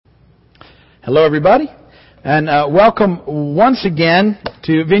Hello, everybody, and welcome once again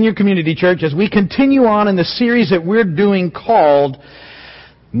to Vineyard Community Church as we continue on in the series that we're doing called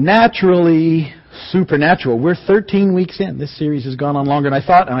Naturally Supernatural. We're 13 weeks in. This series has gone on longer than I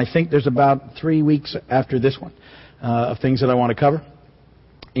thought, and I think there's about 3 weeks after this one of things that I want to cover.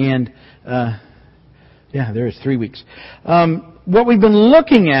 And, there is 3 weeks. What we've been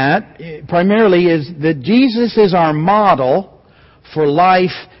looking at primarily is that Jesus is our model for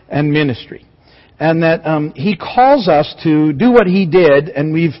life and ministry. And that He calls us to do what He did,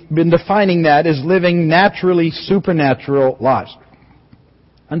 and we've been defining that as living naturally supernatural lives.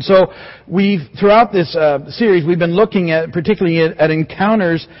 And so throughout this series, we've been looking at, particularly at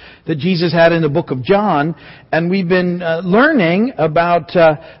encounters that Jesus had in the book of John, and we've been learning about,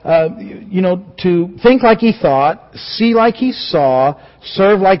 to think like He thought, see like He saw,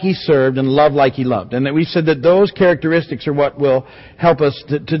 serve like He served, and love like He loved. And that we said that those characteristics are what will help us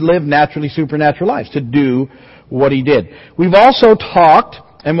to live naturally supernatural lives, to do what He did. We've also talked,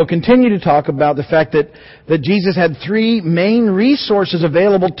 and we'll continue to talk about the fact that Jesus had 3 main resources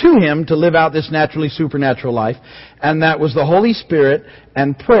available to Him to live out this naturally supernatural life, and that was the Holy Spirit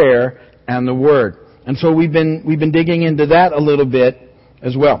and prayer and the Word. And so we've been digging into that a little bit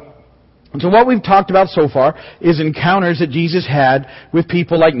as well. And so what we've talked about so far is encounters that Jesus had with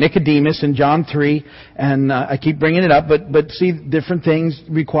people like Nicodemus in John 3, and I keep bringing it up, but see, different things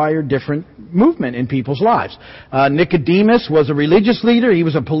require different movement in people's lives. Nicodemus was a religious leader, he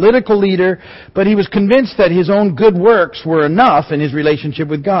was a political leader, but he was convinced that his own good works were enough in his relationship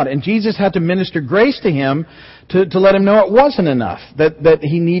with God. And Jesus had to minister grace to him to let him know it wasn't enough, that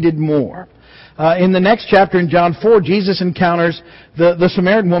he needed more. In the next chapter in John 4, Jesus encounters the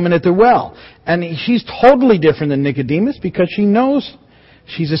Samaritan woman at the well. And she's totally different than Nicodemus because she knows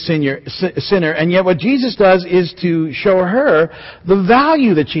she's a sinner. And yet what Jesus does is to show her the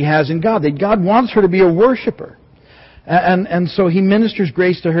value that she has in God, that God wants her to be a worshiper. And so He ministers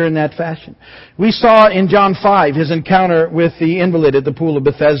grace to her in that fashion. We saw in John 5 His encounter with the invalid at the pool of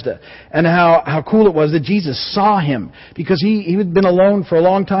Bethesda, and how cool it was that Jesus saw him, because he had been alone for a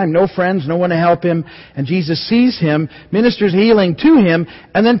long time, no friends, no one to help him, and Jesus sees him, ministers healing to him,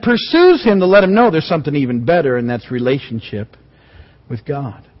 and then pursues him to let him know there's something even better, and that's relationship with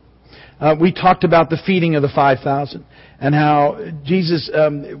God. We talked about the feeding of the 5,000, and how Jesus,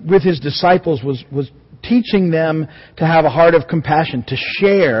 with His disciples, was teaching them to have a heart of compassion, to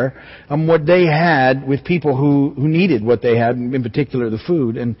share what they had with people who needed what they had, in particular the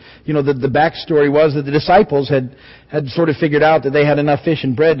food. And, the backstory was that the disciples had sort of figured out that they had enough fish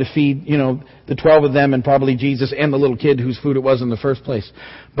and bread to feed, the 12 of them and probably Jesus and the little kid whose food it was in the first place.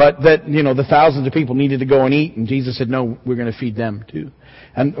 But that, the thousands of people needed to go and eat, and Jesus said, no, we're going to feed them too.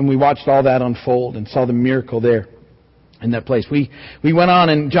 And we watched all that unfold and saw the miracle there in that place. We went on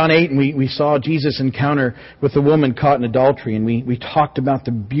in John 8 and we saw Jesus' encounter with the woman caught in adultery, and we talked about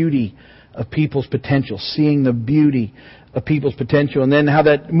the beauty of people's potential, seeing the beauty of people's potential, and then how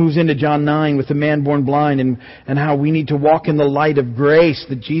that moves into John 9 with the man born blind, and how we need to walk in the light of grace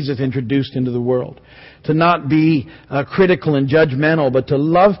that Jesus introduced into the world. To not be critical and judgmental, but to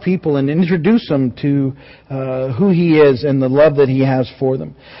love people and introduce them to who He is and the love that He has for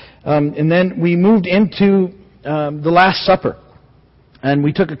them. And then we moved into the Last Supper. And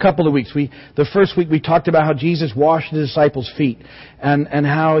we took a couple of weeks. The first week we talked about how Jesus washed the disciples' feet, and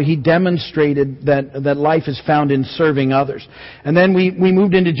how He demonstrated that life is found in serving others. And then we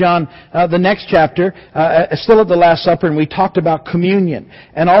moved into John, the next chapter, still at the Last Supper, and we talked about communion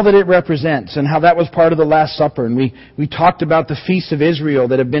and all that it represents, and how that was part of the Last Supper. And we talked about the feasts of Israel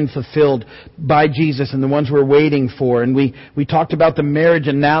that have been fulfilled by Jesus and the ones we're waiting for. And we talked about the marriage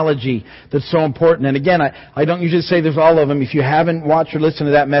analogy that's so important. And again, I don't usually say there's all of them. If you haven't watched or listen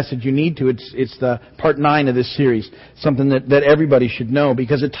to that message, you need to. It's the part 9 of this series. Something that everybody should know,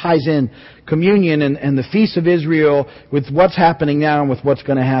 because it ties in communion and the feast of Israel with what's happening now and with what's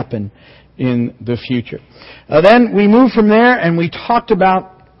going to happen in the future. Then we moved from there and we talked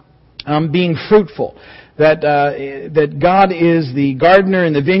about being fruitful. That God is the gardener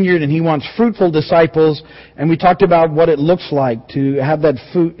in the vineyard, and He wants fruitful disciples. And we talked about what it looks like to have that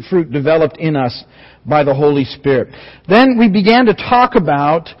fruit developed in us by the Holy Spirit. Then we began to talk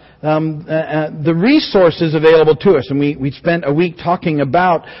about the resources available to us, and we spent a week talking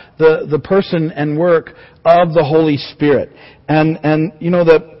about the person and work of the Holy Spirit. And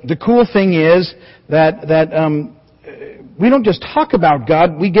the cool thing is that we don't just talk about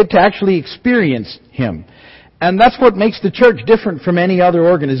God, we get to actually experience Him. And that's what makes the church different from any other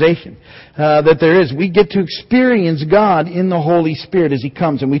organization that there is. We get to experience God in the Holy Spirit as He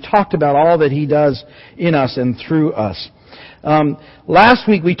comes. And we talked about all that He does in us and through us. Last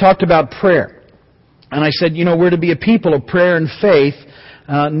week we talked about prayer. And I said, we're to be a people of prayer and faith,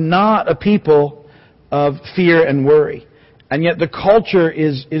 not a people of fear and worry. And yet the culture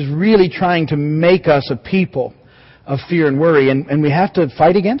is really trying to make us a people of fear and worry, and we have to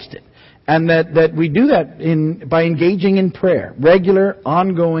fight against it. And that we do that by engaging in prayer, regular,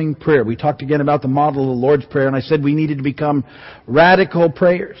 ongoing prayer. We talked again about the model of the Lord's Prayer, and I said we needed to become radical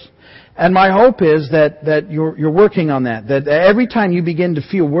prayers. And my hope is that you're working on that every time you begin to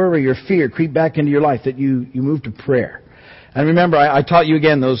feel worry or fear creep back into your life, that you move to prayer. And remember, I taught you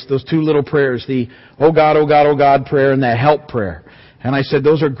again those two little prayers, the "Oh God, oh God, oh God" prayer and the "Help" prayer. And I said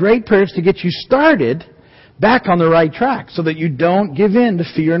those are great prayers to get you started back on the right track so that you don't give in to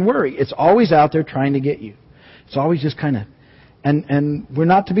fear and worry. It's always out there trying to get you. It's always just kind of... And we're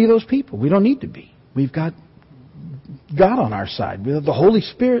not to be those people. We don't need to be. We've got God on our side. We have the Holy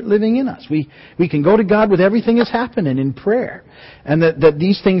Spirit living in us. We can go to God with everything that's happening in prayer. And that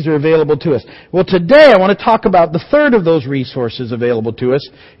these things are available to us. Well, today I want to talk about the third of those resources available to us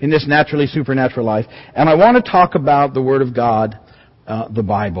in this naturally supernatural life. And I want to talk about the Word of God, the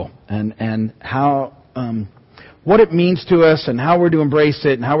Bible, and how... what it means to us and how we're to embrace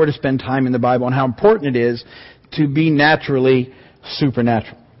it and how we're to spend time in the Bible and how important it is to be naturally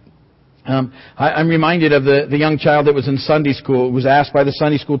supernatural. I'm reminded of the young child that was in Sunday school. It was asked by the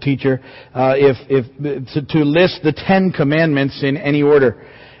Sunday school teacher to list the 10 commandments in any order.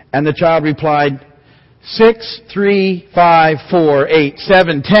 And the child replied, 6, 3, 5, 4, 8,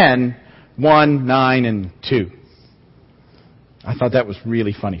 7, 10, 1, 9, and 2. I thought that was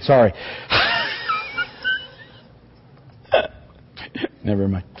really funny. Sorry. Never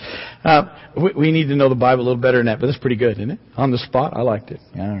mind. We need to know the Bible a little better than that, but that's pretty good, isn't it? On the spot, I liked it.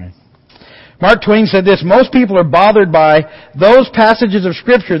 All right. Mark Twain said this: most people are bothered by those passages of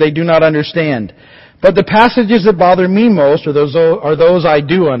Scripture they do not understand. But the passages that bother me most are those I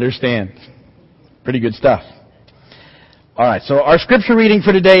do understand. Pretty good stuff. All right, so our Scripture reading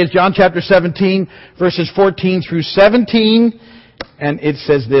for today is John chapter 17, verses 14 through 17. And it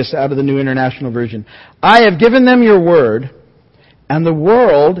says this out of the New International Version. I have given them your word, and the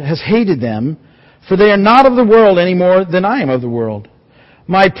world has hated them, for they are not of the world any more than I am of the world.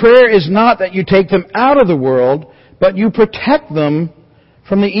 My prayer is not that you take them out of the world, but you protect them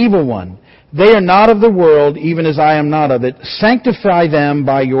from the evil one. They are not of the world, even as I am not of it. Sanctify them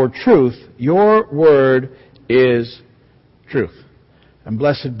by your truth. Your word is truth. And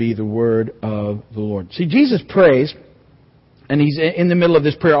blessed be the word of the Lord. See, Jesus prays, and He's in the middle of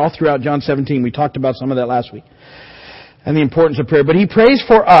this prayer all throughout John 17. We talked about some of that last week. And the importance of prayer. But He prays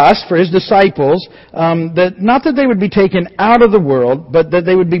for us, for His disciples, that not that they would be taken out of the world, but that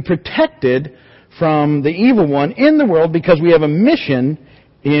they would be protected from the evil one in the world, because we have a mission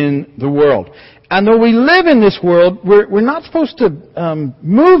in the world. And though we live in this world, we're not supposed to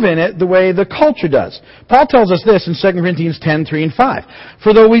move in it the way the culture does. Paul tells us this in 2 Corinthians 10, 3 and 5.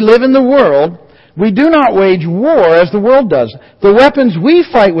 For though we live in the world, we do not wage war as the world does. The weapons we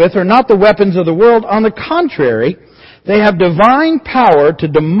fight with are not the weapons of the world. On the contrary, they have divine power to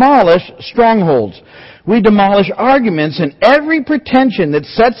demolish strongholds. We demolish arguments and every pretension that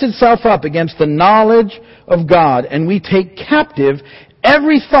sets itself up against the knowledge of God. And we take captive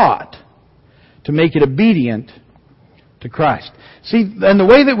every thought to make it obedient to Christ. See, and the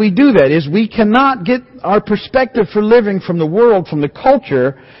way that we do that is we cannot get our perspective for living from the world, from the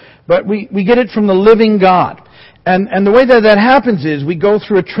culture, but we get it from the living God. And the way that happens is we go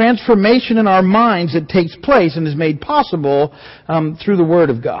through a transformation in our minds that takes place and is made possible through the Word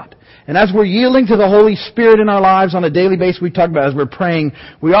of God. And as we're yielding to the Holy Spirit in our lives on a daily basis, we talk about as we're praying,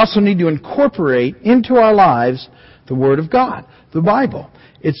 we also need to incorporate into our lives the Word of God, the Bible.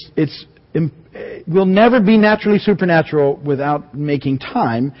 We'll never be naturally supernatural without making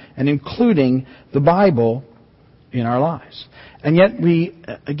time and including the Bible in our lives. And yet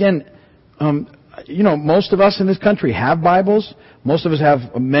most of us in this country have Bibles.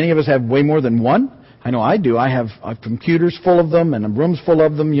 Many of us have way more than one. I know I do. I have computers full of them and rooms full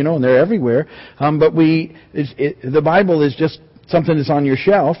of them, and they're everywhere. But the Bible is just something that's on your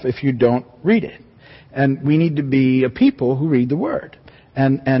shelf if you don't read it. And we need to be a people who read the Word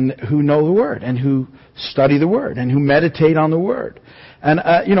and who know the Word and who study the Word and who meditate on the Word. And,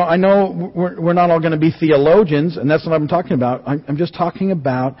 I know we're not all going to be theologians, and that's what I'm talking about. I'm just talking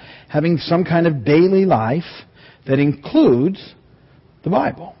about having some kind of daily life that includes the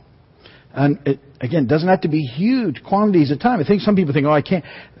Bible. And it, again, doesn't have to be huge quantities of time. I think some people think, I can't.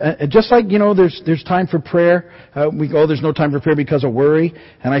 Just like, there's time for prayer. We go, there's no time for prayer because of worry.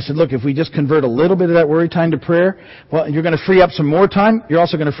 And I said, look, if we just convert a little bit of that worry time to prayer, well, you're going to free up some more time. You're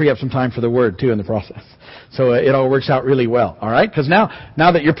also going to free up some time for the Word, too, in the process. So it all works out really well. All right? Because now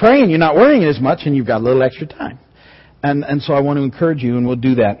that you're praying, you're not worrying as much, and you've got a little extra time. And so I want to encourage you, and we'll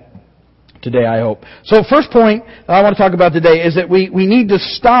do that today, I hope. So first point that I want to talk about today is that we need to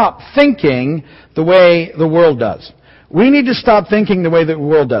stop thinking the way the world does. We need to stop thinking the way the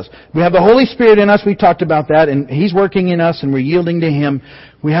world does. We have the Holy Spirit in us. We talked about that, and He's working in us, and we're yielding to Him.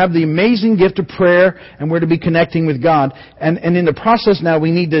 We have the amazing gift of prayer, and we're to be connecting with God. And in the process now, we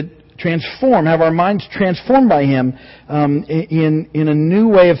need to have our minds transformed by Him in a new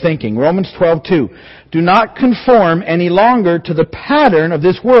way of thinking. Romans 12:2. Do not conform any longer to the pattern of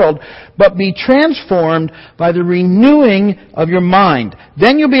this world, but be transformed by the renewing of your mind.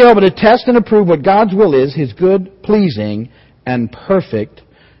 Then you'll be able to test and approve what God's will is, His good, pleasing, and perfect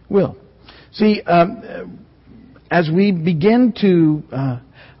will. See, as we begin to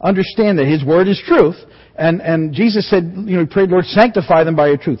understand that His Word is truth, and Jesus said, He prayed, Lord, sanctify them by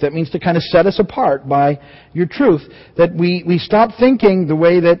your truth. That means to kind of set us apart by your truth. That we stop thinking the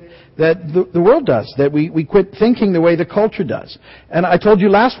way that the world does. That we quit thinking the way the culture does. And I told you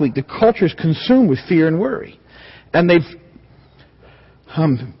last week, the culture is consumed with fear and worry. And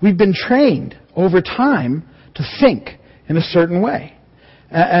we've been trained over time to think in a certain way.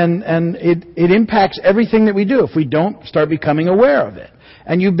 And it impacts everything that we do if we don't start becoming aware of it.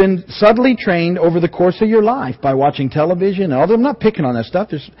 And you've been subtly trained over the course of your life by watching television. Although I'm not picking on that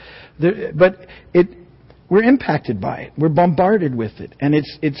stuff, we're impacted by it. We're bombarded with it. And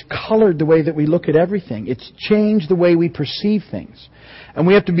it's colored the way that we look at everything. It's changed the way we perceive things. And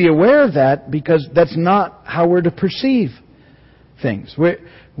we have to be aware of that because that's not how we're to perceive things.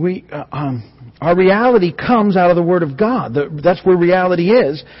 Our reality comes out of the Word of God. That's where reality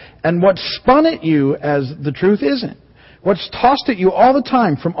is. And what's spun at you as the truth isn't. What's tossed at you all the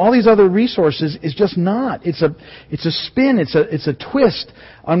time from all these other resources is just not. It's a spin. It's a twist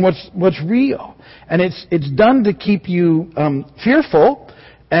on what's real, and it's done to keep you fearful,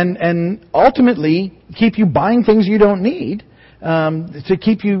 and ultimately keep you buying things you don't need, to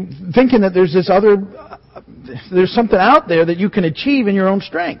keep you thinking that there's something out there that you can achieve in your own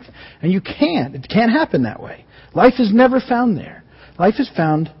strength, and you can't. It can't happen that way. Life is never found there. Life is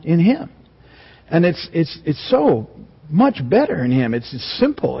found in Him, and it's so much better in Him. It's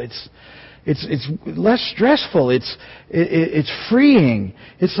simple. It's less stressful. It's freeing.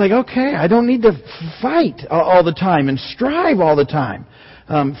 It's like, okay, I don't need to fight all the time and strive all the time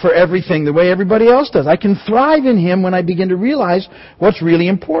for everything the way everybody else does. I can thrive in Him when I begin to realize what's really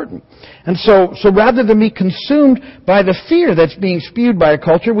important. And so rather than be consumed by the fear that's being spewed by a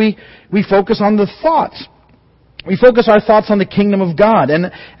culture, we focus on the thoughts. We focus our thoughts on the kingdom of God and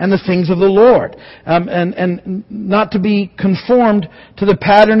the things of the Lord. And not to be conformed to the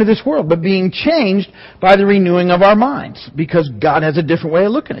pattern of this world, but being changed by the renewing of our minds. Because God has a different way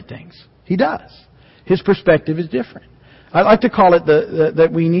of looking at things. He does. His perspective is different. I like to call it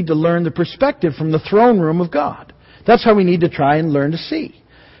that we need to learn the perspective from the throne room of God. That's how we need to try and learn to see.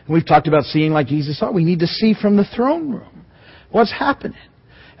 And we've talked about seeing like Jesus saw. We need to see from the throne room what's happening.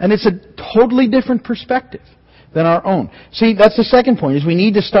 And it's a totally different perspective than our own. See, that's the second point, is we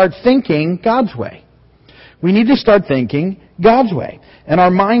need to start thinking God's way. We need to start thinking God's way. And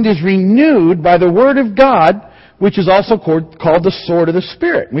our mind is renewed by the Word of God, which is also called the sword of the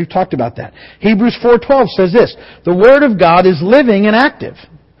Spirit. We've talked about that. Hebrews 4:12 says this, the Word of God is living and active.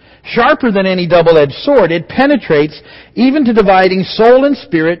 Sharper than any double-edged sword, it penetrates even to dividing soul and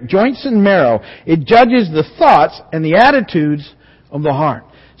spirit, joints and marrow. It judges the thoughts and the attitudes of the heart.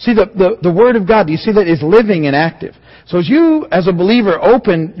 See, the Word of God, do you see that, is living and active. So as you, as a believer,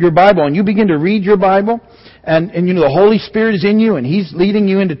 open your Bible and you begin to read your Bible, and the Holy Spirit is in you and He's leading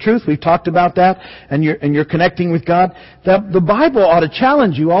you into truth. We've talked about that, and you're connecting with God. The Bible ought to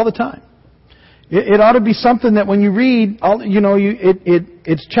challenge you all the time. It ought to be something that when you read,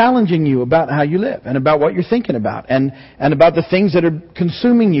 it's challenging you about how you live and about what you're thinking about and about the things that are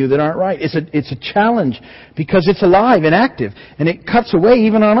consuming you that aren't right. It's a challenge because it's alive and active, and it cuts away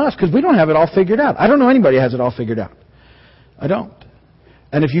even on us because we don't have it all figured out. I don't know anybody who has it all figured out. I don't.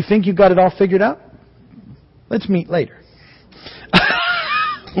 And if you think you've got it all figured out, let's meet later.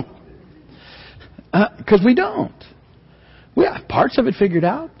 Because we don't. We have parts of it figured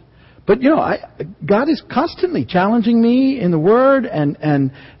out. But, God is constantly challenging me in the Word,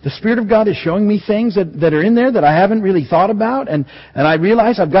 and the Spirit of God is showing me things that are in there that I haven't really thought about, and I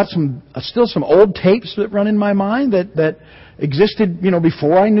realize I've got still some old tapes that run in my mind that existed,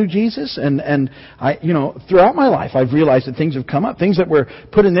 before I knew Jesus. And I, throughout my life, I've realized that things have come up. Things that were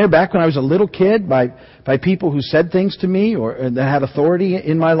put in there back when I was a little kid by people who said things to me or that had authority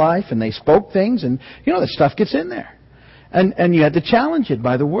in my life, and they spoke things, and, that stuff gets in there. And you had to challenge it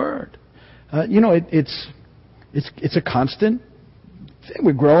by the Word. It's a constant thing.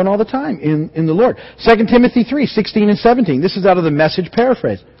 We're growing all the time in the Lord. 2 Timothy 3:16 and 17. This is out of the Message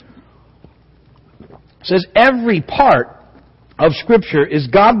paraphrase. It says, every part of Scripture is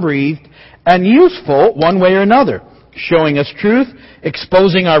God-breathed and useful one way or another, showing us truth,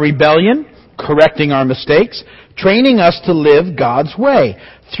 exposing our rebellion, correcting our mistakes, training us to live God's way.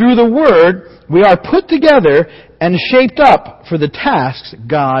 Through the Word, we are put together and shaped up for the tasks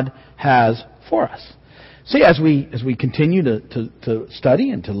God has for us. See, as we continue to study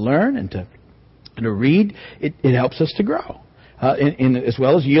and to learn and to read, it helps us to grow. As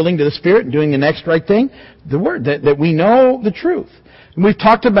well as yielding to the Spirit and doing the next right thing, the Word, that we know the truth. And we've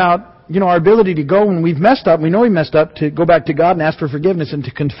talked about, our ability to go when we've messed up, we know we messed up, to go back to God and ask for forgiveness and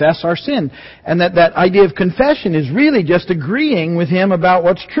to confess our sin. And that idea of confession is really just agreeing with Him about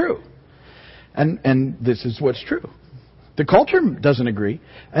what's true. And this is what's true. The culture doesn't agree.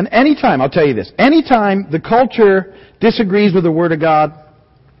 And anytime, I'll tell you this, anytime the culture disagrees with the Word of God,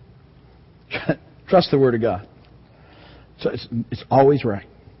 trust the Word of God. So it's always right.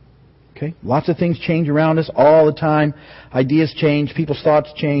 Okay? Lots of things change around us all the time. Ideas change, people's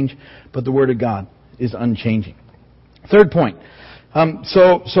thoughts change, but the Word of God is unchanging. Third point.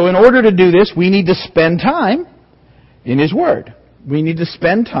 So in order to do this, we need to spend time in His Word. We need to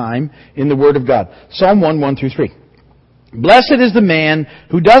spend time in the Word of God. Psalm 1:1-3. Blessed is the man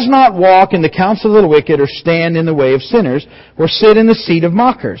who does not walk in the counsel of the wicked, or stand in the way of sinners, or sit in the seat of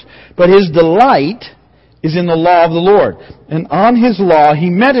mockers. But his delight is in the law of the Lord, and on His law he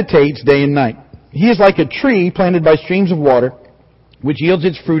meditates day and night. He is like a tree planted by streams of water, which yields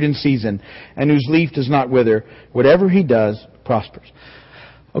its fruit in season, and whose leaf does not wither. Whatever he does prospers.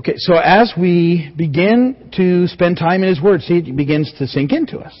 Okay, so as we begin to spend time in His Word, see, it begins to sink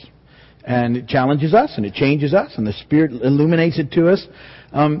into us. And it challenges us, and it changes us, and the Spirit illuminates it to us.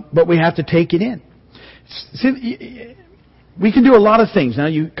 But we have to take it in. See, we can do a lot of things. Now,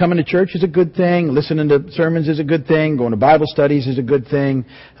 you coming to church is a good thing. Listening to sermons is a good thing. Going to Bible studies is a good thing.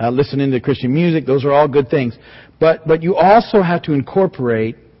 Listening to Christian music, those are all good things. But you also have to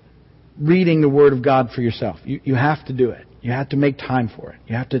incorporate reading the Word of God for yourself. You have to do it. You have to make time for it.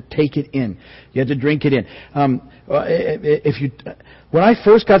 You have to take it in. You have to drink it in. When I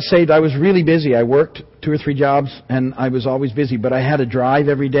first got saved, I was really busy. I worked 2 or 3 jobs, and I was always busy. But I had to drive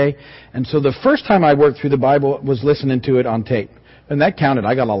every day. And so the first time I worked through the Bible was listening to it on tape. And that counted.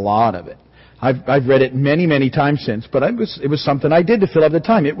 I got a lot of it. I've read it many, many times since. But it was something I did to fill up the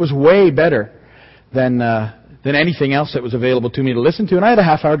time. It was way better than anything else that was available to me to listen to. And I had a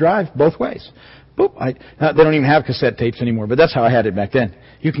half-hour drive both ways. Boop. They don't even have cassette tapes anymore, but that's how I had it back then.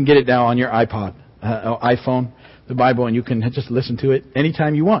 You can get it now on your iPod, iPhone, the Bible, and you can just listen to it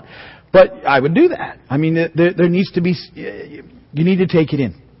anytime you want. But I would do that. I mean, there needs to be, you need to take it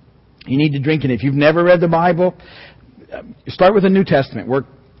in. You need to drink it. If you've never read the Bible, start with the New Testament. Work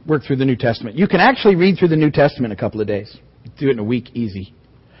through the New Testament. You can actually read through the New Testament in a couple of days. Do it in a week, easy.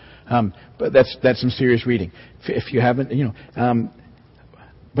 But that's some serious reading. If you haven't,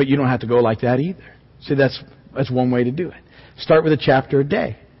 but you don't have to go like that either. See, that's one way to do it. Start with a chapter a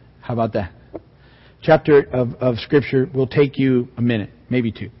day. How about that? Chapter of Scripture will take you a minute,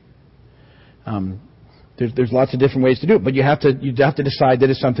 maybe 2. There's lots of different ways to do it, but you have to decide that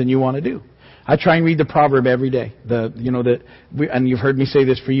it's something you want to do. I try and read the proverb every day. And you've heard me say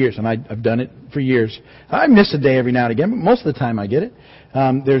this for years, and I've done it for years. I miss a day every now and again, but most of the time I get it.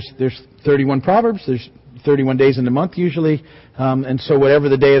 There's 31 proverbs. There's 31 days in the month usually, and so whatever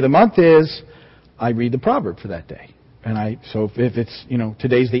the day of the month is, I read the proverb for that day. And so if it's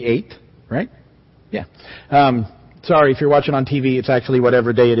today's the 8th, right? Yeah. Sorry if you're watching on TV, it's actually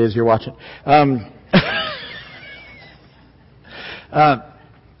whatever day it is you're watching. And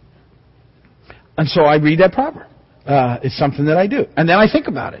so I read that proverb. It's something that I do. And then I think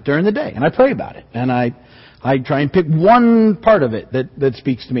about it during the day, and I pray about it. And I try and pick one part of it that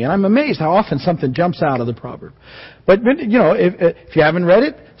speaks to me. And I'm amazed how often something jumps out of the proverb. But, if you haven't read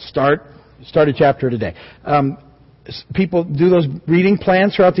it, start a chapter a day. People do those reading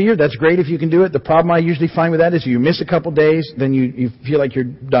plans throughout the year. That's great if you can do it. The problem I usually find with that is if you miss a couple days, then you feel like you're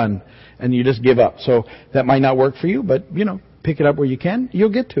done and you just give up. So that might not work for you, but, pick it up where you can.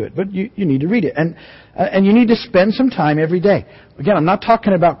 You'll get to it, but you need to read it. And you need to spend some time every day. Again, I'm not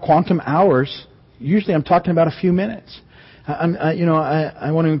talking about quantum hours. Usually I'm talking about a few minutes.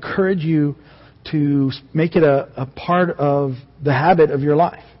 I want to encourage you to make it a part of the habit of your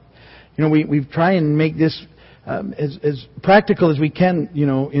life. You know, we try and make this as practical as we can, you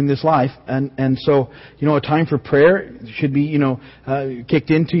know, in this life. And so, you know, a time for prayer should be, you know,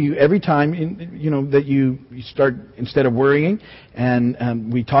 kicked into you every time, you know, that you start, instead of worrying.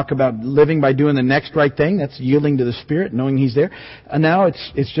 And we talk about living by doing the next right thing. That's yielding to the Spirit, knowing He's there. And now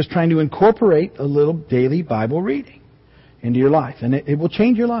it's just trying to incorporate a little daily Bible reading into your life. And it will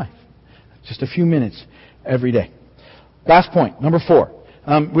change your life. Just a few minutes every day. Last point, number 4.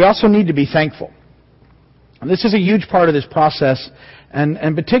 We also need to be thankful. And this is a huge part of this process,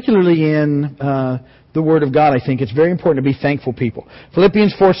 and particularly in the Word of God, I think it's very important to be thankful people.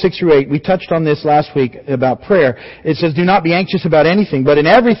 Philippians 4:6-8, we touched on this last week about prayer. It says, do not be anxious about anything, but in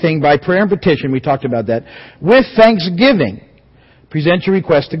everything, by prayer and petition, we talked about that, with thanksgiving, present your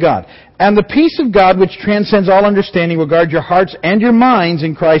request to God. And the peace of God, which transcends all understanding, will guard your hearts and your minds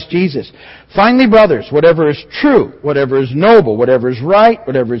in Christ Jesus. Finally, brothers, whatever is true, whatever is noble, whatever is right,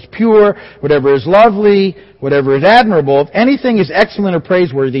 whatever is pure, whatever is lovely, whatever is admirable, if anything is excellent or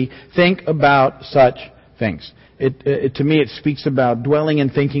praiseworthy, think about such things. To me, it speaks about dwelling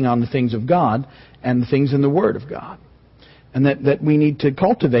and thinking on the things of God and the things in the Word of God. And that we need to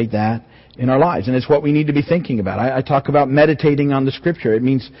cultivate that in our lives. And it's what we need to be thinking about. I talk about meditating on the Scripture. It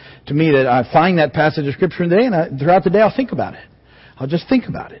means to me that I find that passage of Scripture in the day, and throughout the day I'll think about it. I'll just think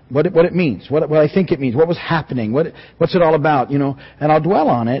about it, what it means, what I think it means, what was happening, what's it all about, you know, and I'll dwell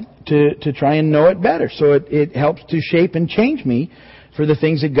on it to try and know it better. So it helps to shape and change me for the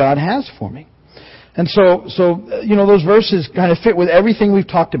things that God has for me. And so you know, those verses kind of fit with everything we've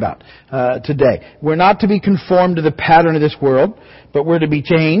talked about today. We're not to be conformed to the pattern of this world, but we're to be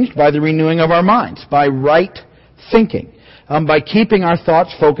changed by the renewing of our minds, by right thinking, by keeping our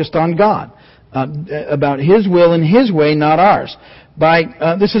thoughts focused on God, about His will and His way, not ours.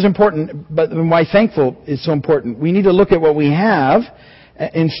 This is important, but why thankful is so important. We need to look at what we have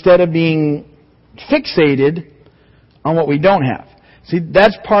instead of being fixated on what we don't have. See,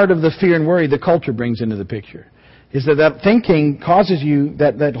 that's part of the fear and worry the culture brings into the picture. Is that thinking causes you,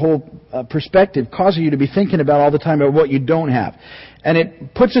 that whole perspective causes you to be thinking about all the time about what you don't have. And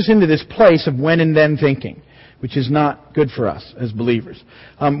it puts us into this place of when and then thinking, which is not good for us as believers.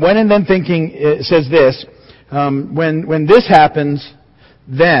 When and then thinking says this, when this happens,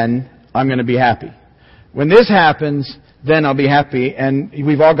 then I'm going to be happy. When this happens, then I'll be happy. And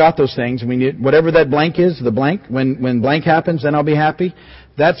we've all got those things. And we need, whatever that blank is, the blank, when blank happens, then I'll be happy.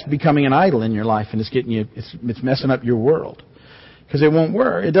 That's becoming an idol in your life, and it's getting you, it's messing up your world. Because it won't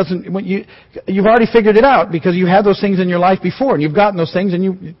work. It doesn't, you've already figured it out because you had those things in your life before, and you've gotten those things and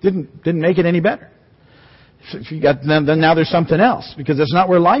you didn't make it any better. So if you got, then now there's something else, because that's not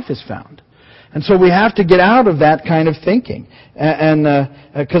where life is found. And so we have to get out of that kind of thinking. And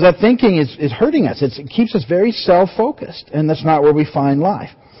because that thinking is hurting us. It keeps us very self-focused. And that's not where we find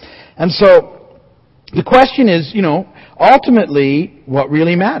life. And so the question is, you know, ultimately what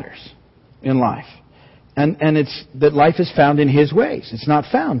really matters in life. And it's that life is found in His ways. It's not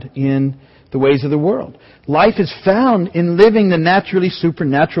found in the ways of the world. Life is found in living the naturally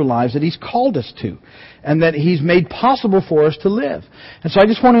supernatural lives that He's called us to, and that He's made possible for us to live. And so I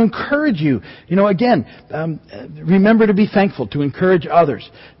just want to encourage you, you know, again, remember to be thankful, to encourage others.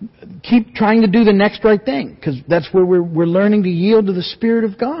 Keep trying to do the next right thing, because that's where we're learning to yield to the Spirit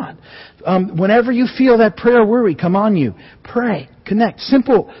of God. Whenever you feel that prayer worry come on you, pray, connect,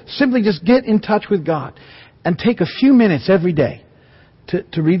 simply just get in touch with God, and take a few minutes every day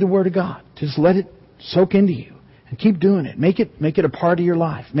to read the Word of God. Just let it soak into you. And keep doing it. Make it a part of your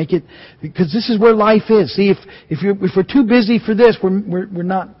life. Make it, because this is where life is. See, if we're too busy for this, we're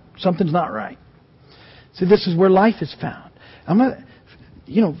not, something's not right. See, this is where life is found.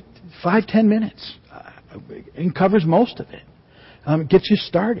 5-10 minutes. It covers most of it. It gets you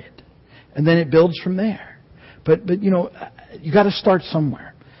started. And then it builds from there. But you know, you got to start somewhere.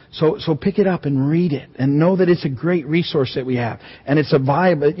 So pick it up and read it, and know that it's a great resource that we have, and it's a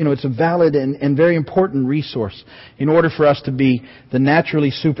viable, you know, it's a valid and very important resource in order for us to be the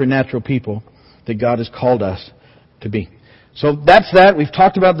naturally supernatural people that God has called us to be. So that's that. We've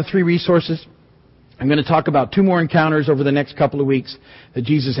talked about the 3 resources. I'm going to talk about 2 more encounters over the next couple of weeks that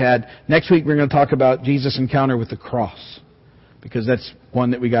Jesus had. Next week we're going to talk about Jesus' encounter with the cross, because that's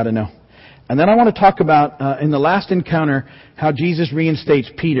one that we got to know. And then I want to talk about, in the last encounter, how Jesus reinstates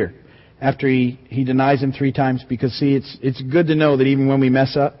Peter after he denies Him 3 times. Because, see, it's good to know that even when we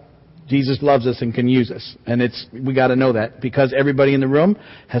mess up, Jesus loves us and can use us. And we got to know that, because everybody in the room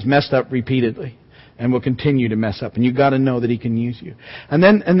has messed up repeatedly and will continue to mess up. And you've got to know that He can use you. And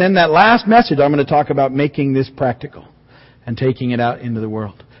then that last message, I'm going to talk about making this practical and taking it out into the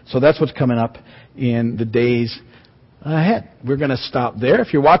world. So that's what's coming up in the days ahead. We're going to stop there.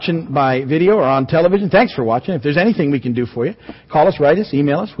 If you're watching by video or on television, thanks for watching. If there's anything we can do for you, call us, write us,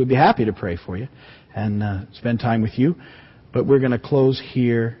 email us. We'd be happy to pray for you and spend time with you. But we're going to close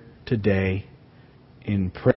here today in prayer.